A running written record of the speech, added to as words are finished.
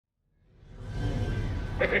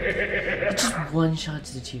It just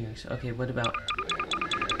one-shots the T-Rex. Okay, what about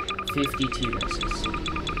 50 T-Rexes?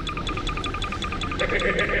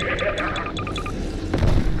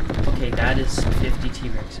 Okay, that is 50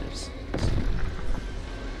 T-Rexes.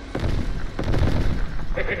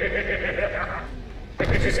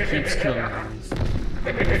 It just keeps killing these.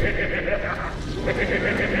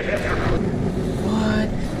 What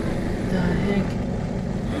the heck?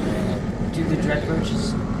 Dude, the dread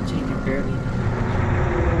roaches take it barely.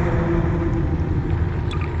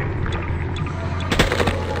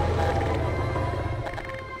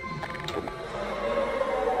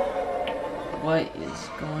 What is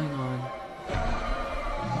going on?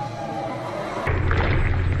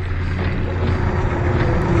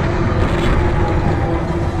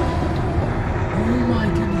 Oh my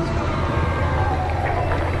goodness.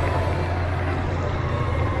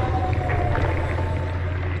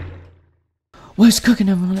 What's cooking,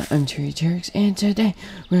 everyone? I'm T-Rex, and today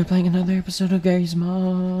we're playing another episode of Gary's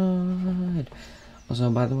Mod. Also,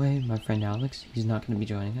 by the way, my friend Alex, he's not going to be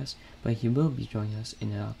joining us, but he will be joining us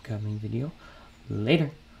in an upcoming video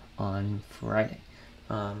later on Friday.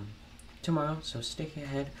 Tomorrow, so stick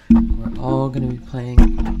ahead. We're all going to be playing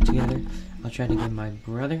together. I'll try to get my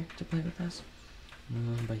brother to play with us,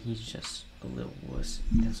 but he's just a little wuss.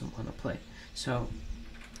 He doesn't want to play. So,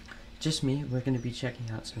 just me. We're going to be checking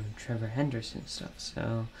out some Trevor Henderson stuff.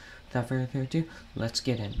 So, without further ado, let's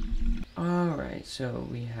get in. Alright, so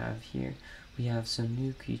we have some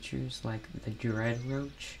new creatures like the dread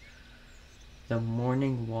roach, the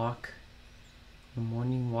morning walk,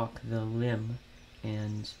 the limb,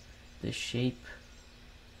 and the shape.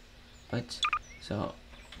 What? So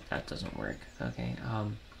that doesn't work. Okay.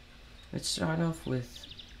 Let's start off with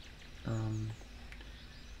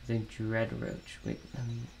the dread roach. Wait.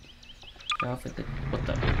 Start off with the what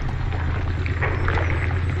the?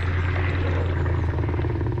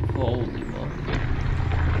 Holy moly!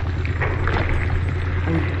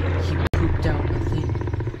 Oh, he pooped out a thing.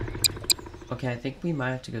 Okay, I think we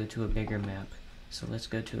might have to go to a bigger map. So let's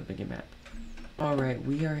go to a bigger map. Alright,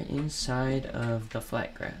 we are inside of the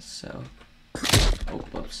flat grass, so... Oh,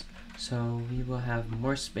 whoops. So we will have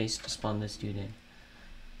more space to spawn this dude in.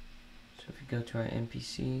 So if we go to our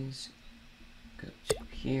NPCs, go to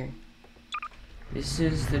here. This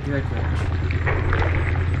is the dread roach.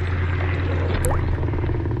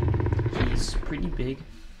 He's pretty big.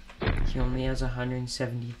 He only has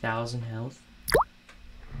 170,000 health.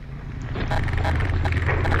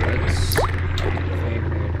 That's very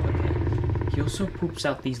weird. Okay. He also poops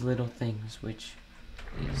out these little things, which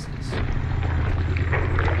is this.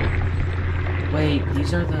 Wait,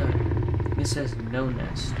 these are the... It says no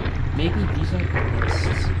nest. Maybe these are the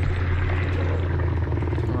nests.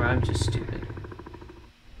 Or I'm just stupid.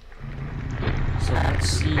 So let's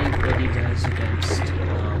see what he does against,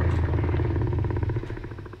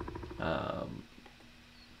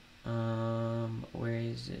 where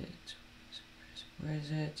is it? Where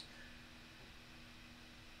is it?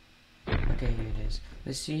 Okay, here it is.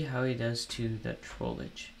 Let's see how he does to the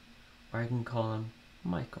trollage. Or I can call him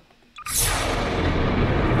Michael.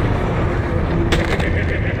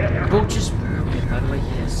 Roach is broken. By the way,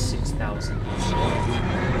 he has 6,000.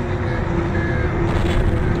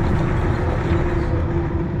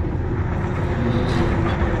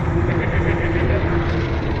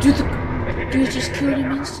 Dude, he just killed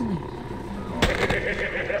him instantly.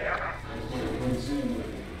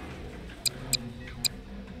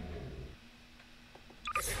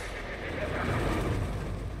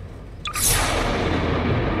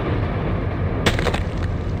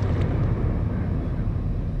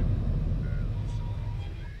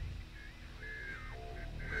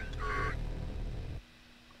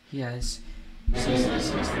 He has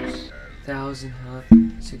 66,000 health,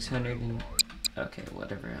 600 and... Okay,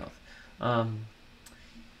 whatever health.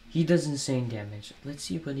 He does insane damage. Let's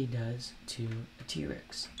see what he does to a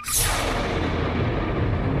T-Rex.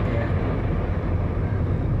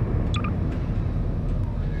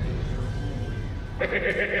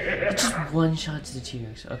 It just one-shots the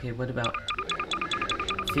T-Rex. Okay, what about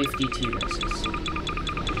 50 T-Rexes?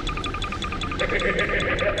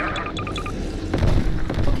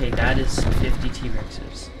 Okay, that is 50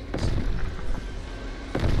 T-Rexes.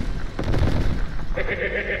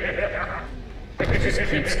 It just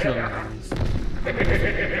keeps killing these.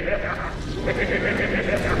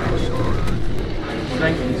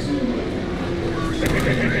 Thank you.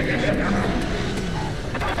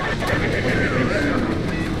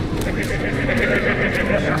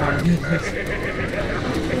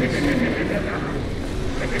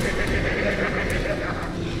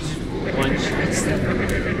 One shots them.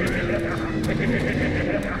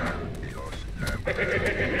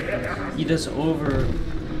 He does over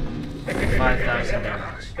 5,000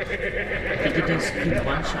 damage. I think he can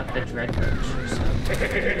one-shot the Dread Roach or something.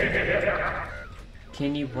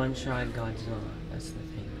 Can you one-shot Godzilla? That's the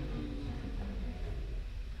thing.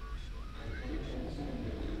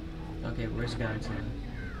 Okay, where's Godzilla?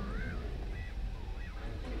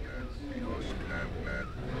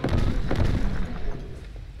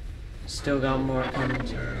 Still got more coming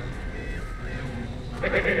to him.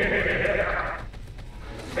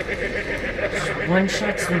 One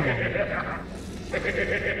shot's the one.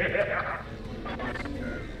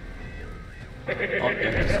 Oh, there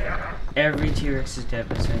it is. Every T-Rex is dead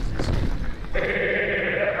besides this one.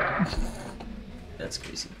 That's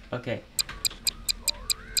crazy. Okay.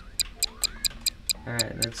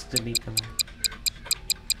 Alright, let's delete them.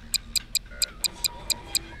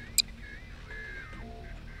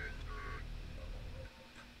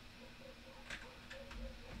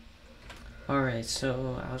 Alright,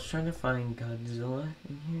 so I was trying to find Godzilla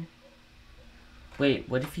in here. Wait,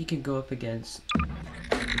 what if he could go up against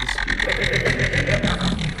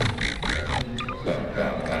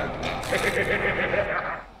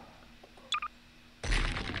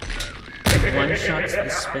this one shots the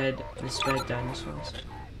sped dinosaurs.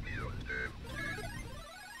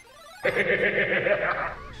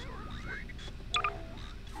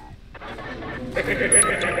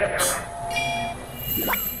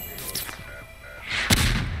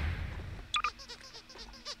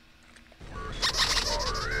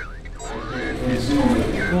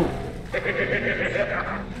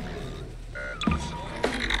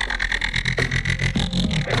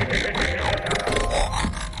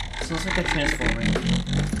 Sounds like a transformer.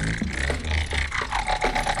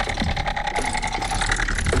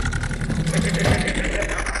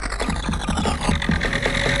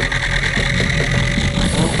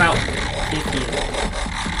 Oh, about 50.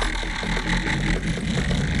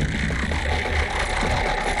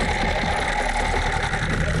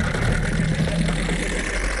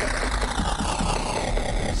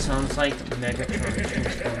 Sounds like Megatron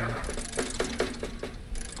transformer.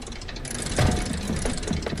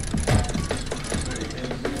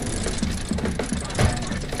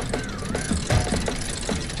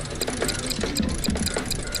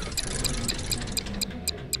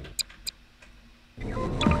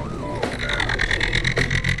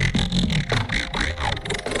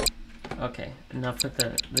 Okay, enough with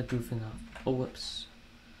the goofing off. Oh, whoops.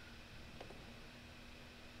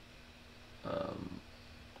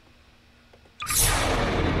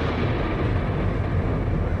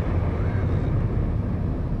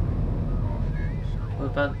 What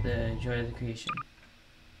about the joy of the creation?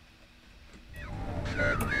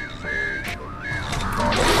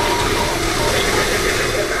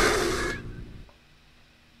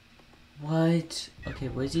 What? Okay,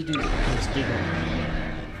 what does he do? He's giggling.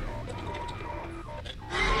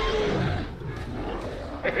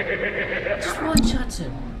 Just one shots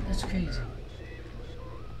him. That's crazy.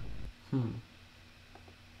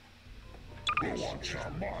 Watch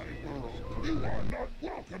out, my world. You are not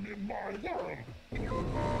welcome in my world.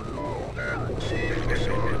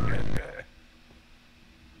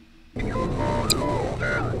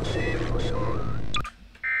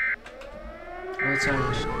 What's on?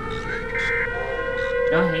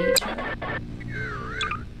 Y'all hate each other?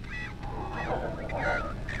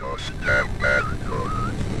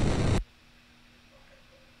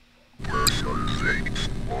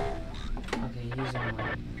 Okay, he's on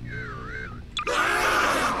one.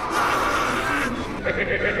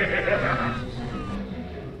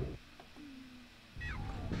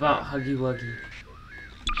 About Huggy Wuggy.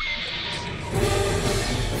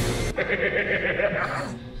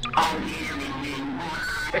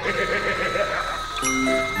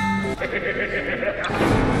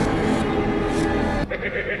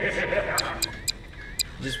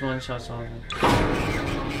 Just one shot all of them.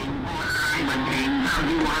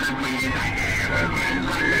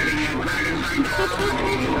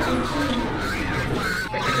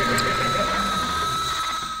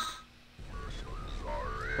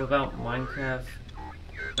 What about Minecraft?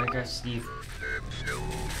 Minecraft Steve.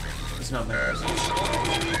 It's not Minecraft Steve.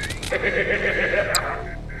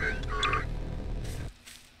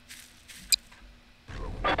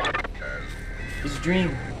 His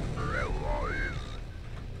dream.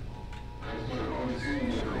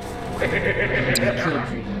 Kill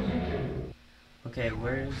dream. Okay,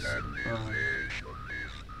 where's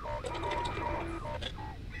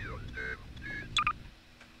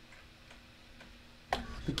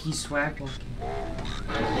Look, he's swag walking.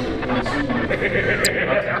 Okay,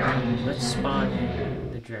 let's spawn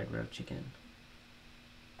in the Dread Roach again.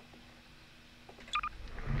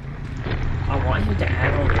 I want want him to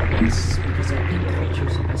add all the eggs because I think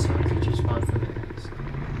I saw creatures spawn from eggs.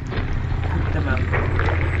 Poop them out, bro.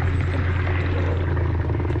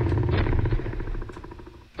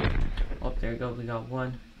 Oh, there you go. We got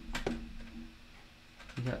one.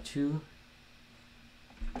 We got two.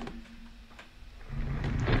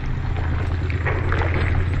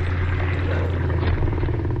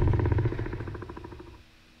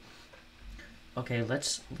 Okay,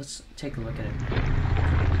 let's take a look at it.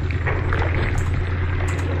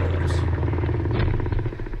 Oops.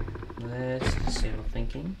 Let's disable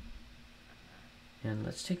thinking. And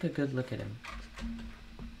let's take a good look at him.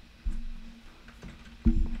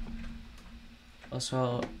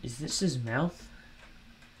 Also, is this his mouth?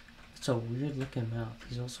 It's a weird looking mouth.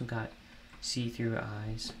 He's also got see-through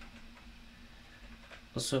eyes.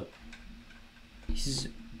 Also, his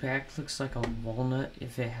back looks like a walnut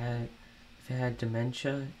if it had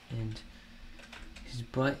dementia, and his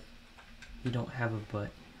butt, you don't have a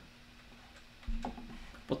butt.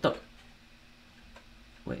 What the?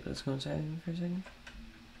 Wait, let's go inside him for a second.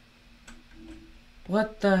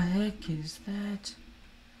 What the heck is that?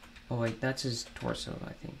 Oh wait, that's his torso,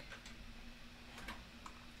 I think.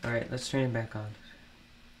 Alright, let's turn it back on.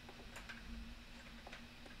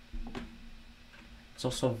 It's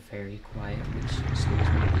also very quiet, which scares me.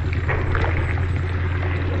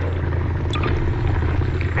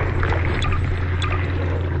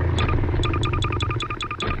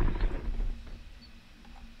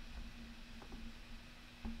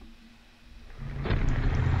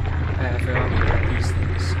 I forgot about these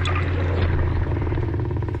things.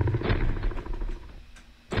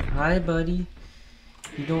 Hi, buddy.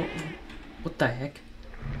 You don't... What the heck?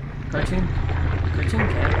 Cartoon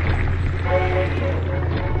cat?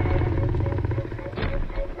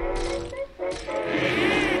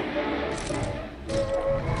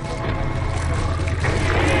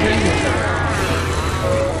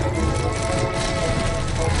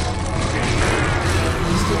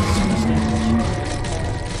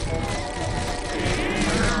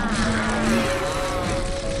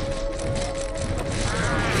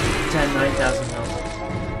 It's at 9,000 health.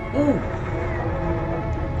 Ooh!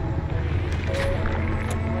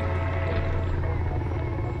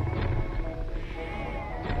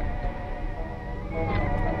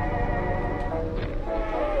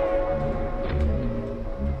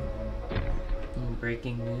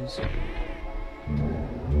 Breaking news.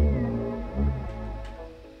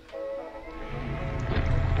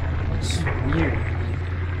 This is weird.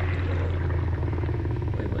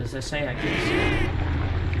 Wait, what does that say? I can't see it.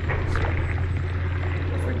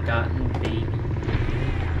 Forgotten baby.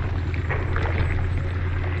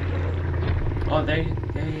 Oh, there he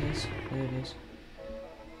is. There it is.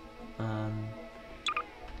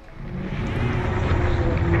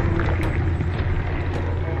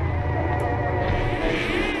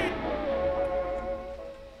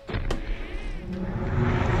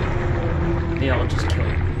 They all just kill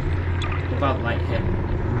him. What about light hit?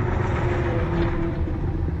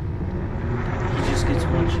 He just gets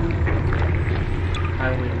one shot. Okay.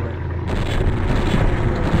 Highway work.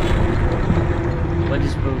 What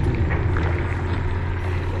is Bo doing?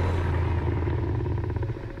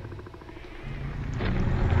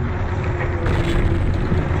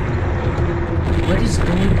 What is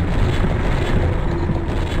going on?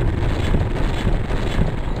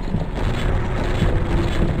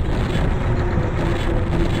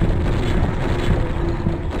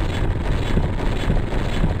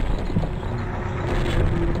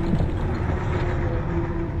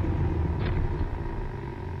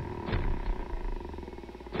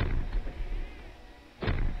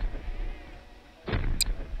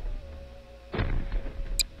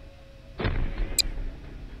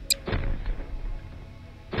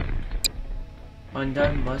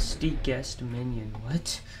 Undone musty guest minion.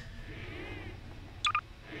 What?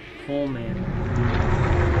 Hole man.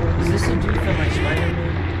 Is this a dude from like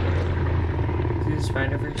Spider-Man? Through the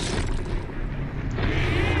Spider-Verse?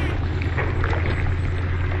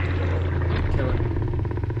 Kill him.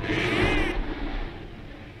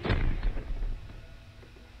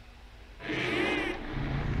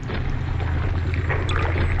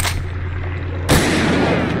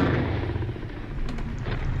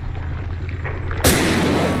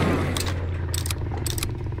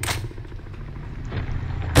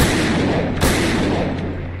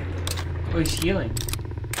 Oh, he's healing.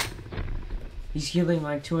 He's healing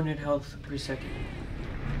like 200 health per second.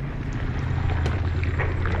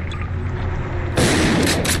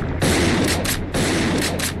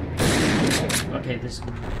 Okay, this...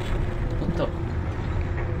 What the...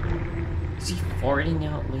 Is he farting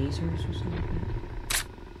out lasers or something?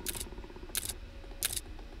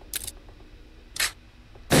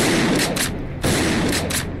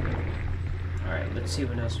 Let's see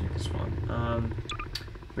what else we can spawn.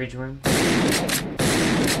 Bridge room.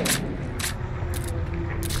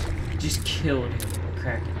 Just killed him,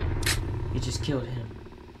 Kraken. He just killed him.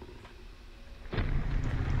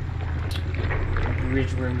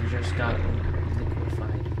 Bridge room just got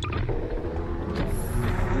liquefied. What the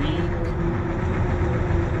freak?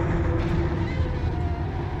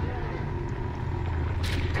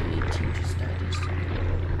 The 18 just died instantly.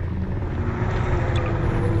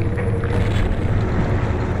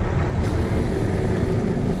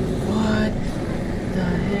 What the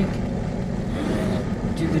heck?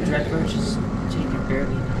 Dude, the dread roach is taking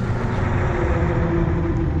barely enough.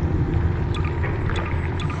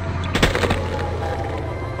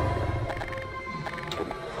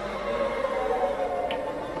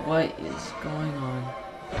 What is going on?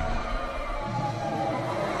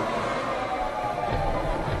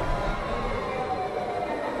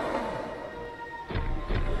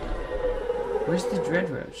 Where's the dread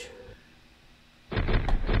roach?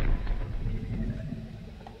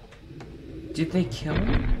 Did they kill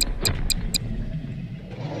him?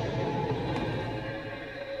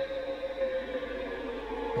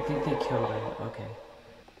 I think they killed him. Okay.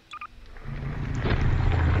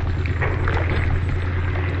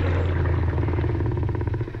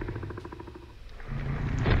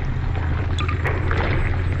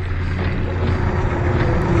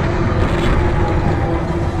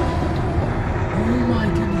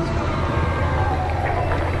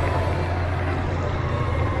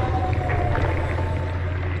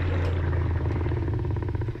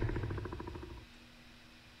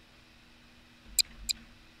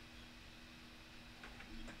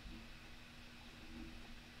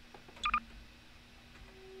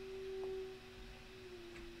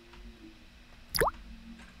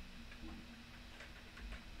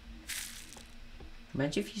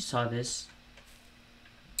 Imagine if you saw this.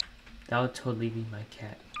 That would totally be my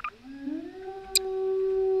cat.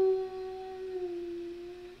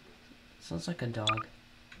 Sounds like a dog.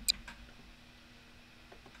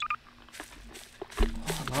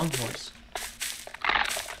 Oh, long horse.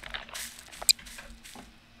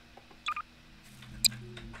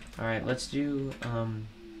 Alright, let's do,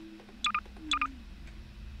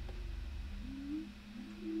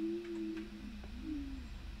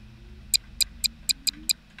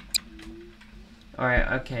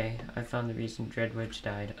 Alright, okay. I found the reason Dreadwitch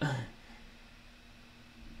died.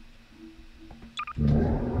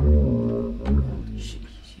 Holy shit,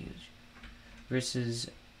 he's huge. Versus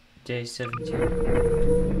day 17.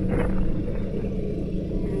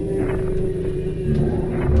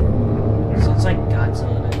 Sounds like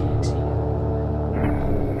Godzilla and EXE.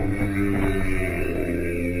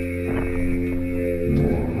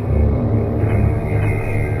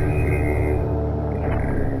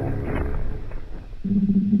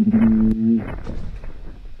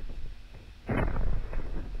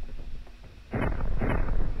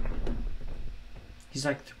 He's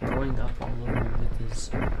like throwing up all over with his...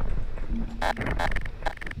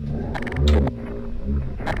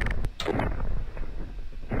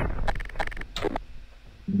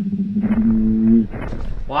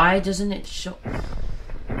 Why doesn't it show...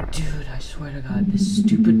 Dude, I swear to God, this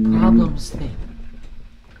stupid problems thing.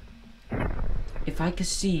 If I could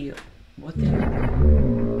see what they look like,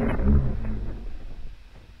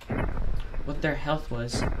 what their health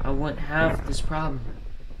was, I wouldn't have this problem.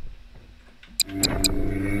 Was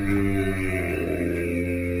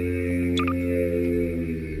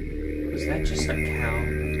that just a cow?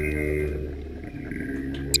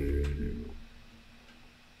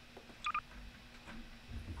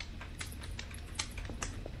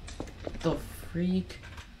 The freak?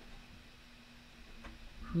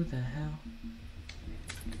 Who the hell?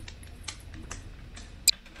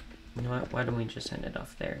 You know what? Why don't we just end it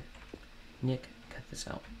off there? Nick, cut this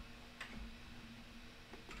out.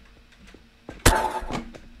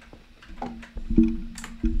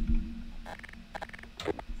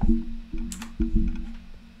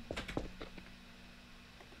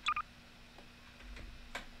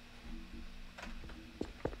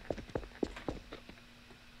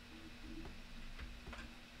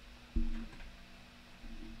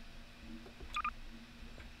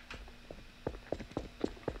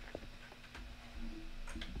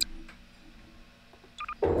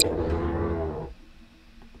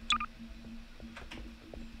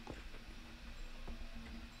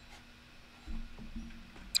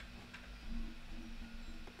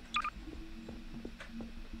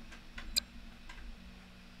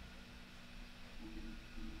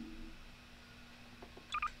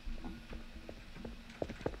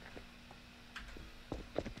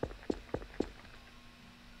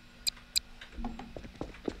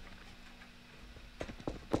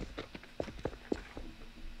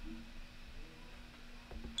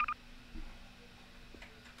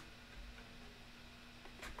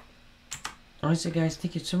 Honestly, guys,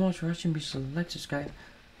 thank you so much for watching. Be sure to like, subscribe,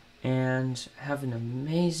 and have an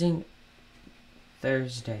amazing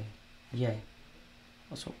Thursday. Yay.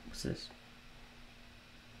 Also, what's this?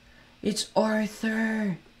 It's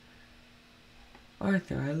Arthur!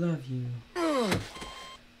 Arthur, I love you.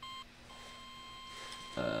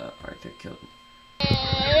 Arthur killed me.